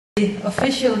The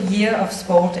official year of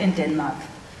sport in Denmark.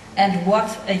 And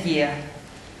what a year!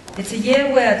 It's a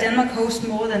year where Denmark hosts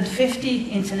more than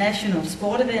 50 international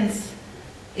sport events.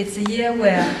 It's a year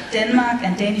where Denmark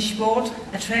and Danish sport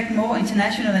attract more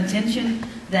international attention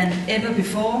than ever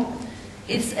before.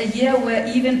 It's a year where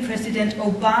even President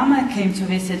Obama came to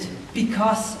visit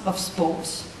because of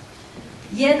sports.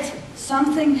 Yet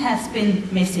something has been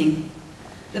missing: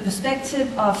 the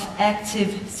perspective of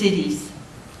active cities.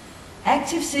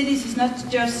 Active cities is not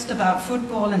just about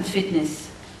football and fitness.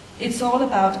 It's all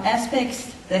about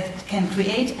aspects that can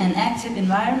create an active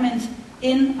environment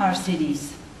in our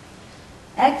cities.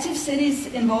 Active cities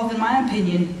involve, in my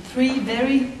opinion, three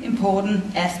very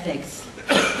important aspects: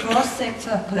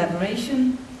 cross-sector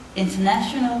collaboration,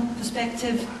 international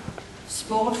perspective,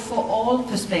 sport for all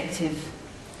perspective.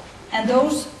 And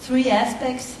those three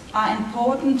aspects are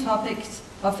important topics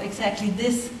of exactly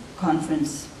this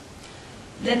conference.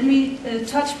 Let me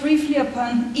touch briefly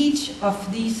upon each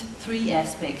of these three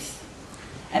aspects.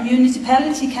 A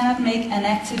municipality cannot make an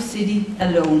active city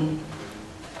alone.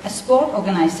 A sport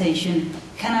organization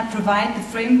cannot provide the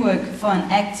framework for an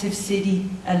active city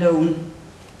alone.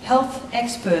 Health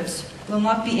experts will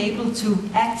not be able to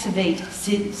activate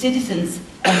citizens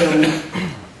alone.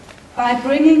 By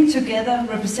bringing together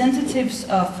representatives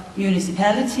of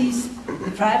municipalities,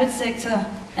 the private sector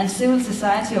and civil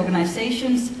society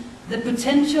organizations, the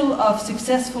potential of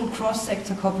successful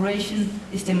cross-sector cooperation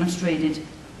is demonstrated.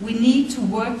 We need to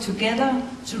work together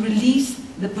to release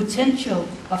the potential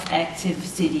of active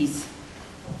cities.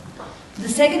 The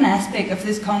second aspect of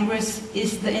this Congress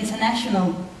is the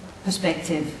international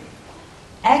perspective.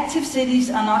 Active cities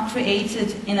are not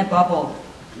created in a bubble.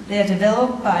 They are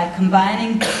developed by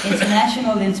combining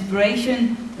international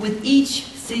inspiration with each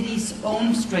city's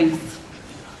own strength.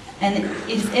 And it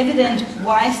is evident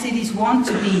why cities want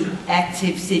to be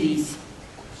active cities.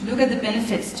 Look at the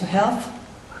benefits to health.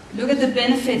 Look at the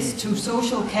benefits to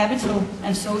social capital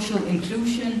and social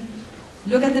inclusion.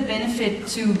 Look at the benefit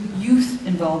to youth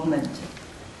involvement.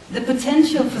 The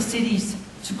potential for cities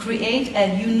to create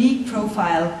a unique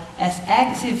profile as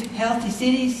active, healthy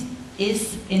cities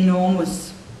is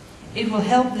enormous. It will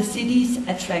help the cities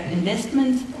attract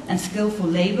investment and skillful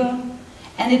labor,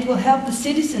 and it will help the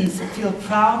citizens feel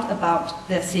proud about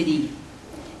their city.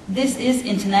 This is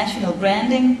international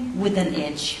branding with an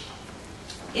edge.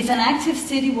 If an active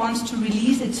city wants to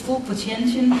release its full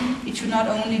potential, it should not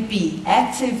only be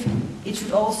active, it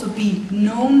should also be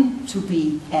known to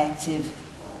be active.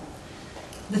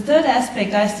 The third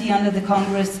aspect I see under the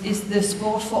Congress is the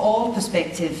sport for all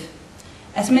perspective.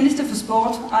 As Minister for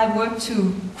Sport, I work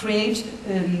to create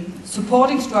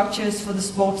supporting structures for the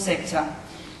sports sector.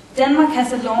 Denmark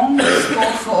has a long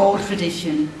sport for all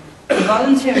tradition. The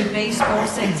voluntary-based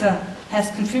sports sector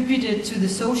has contributed to the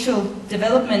social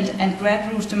development and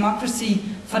grassroots democracy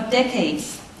for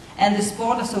decades, and the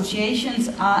sport associations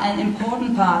are an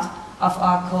important part of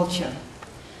our culture.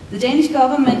 The Danish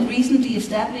government recently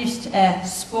established a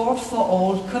Sport for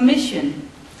All Commission.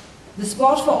 The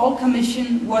Sport for All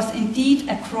Commission was indeed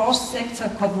a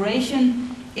cross-sector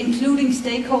cooperation, including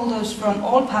stakeholders from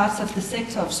all parts of the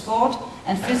sector of sport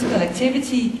and physical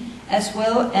activity, as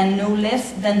well and no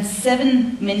less than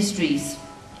 7 ministries.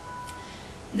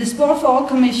 The Sport for All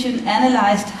Commission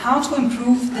analyzed how to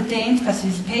improve the Danes'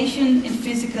 participation in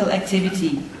physical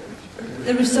activity.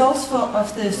 The results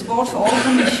of the Sport for All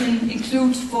Commission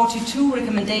include 42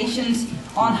 recommendations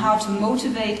on how to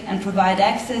motivate and provide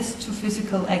access to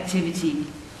physical activity.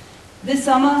 This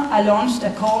summer I launched a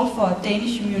call for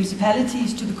Danish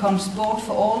municipalities to become Sport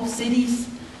for All cities.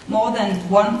 More than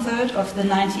 1/3 of the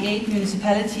 98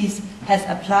 municipalities has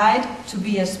applied to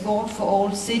be a Sport for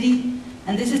All city,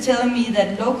 and this is telling me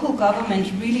that local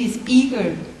government really is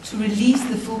eager to release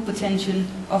the full potential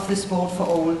of the Sport for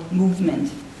All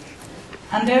movement.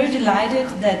 I'm very delighted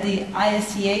that the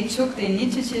ISCA took the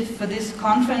initiative for this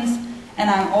conference, and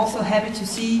I'm also happy to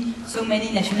see so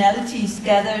many nationalities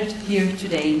gathered here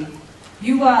today.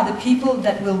 You are the people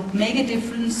that will make a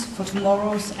difference for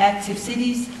tomorrow's active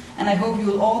cities, and I hope you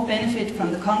will all benefit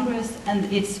from the Congress and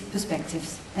its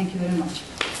perspectives. Thank you very much.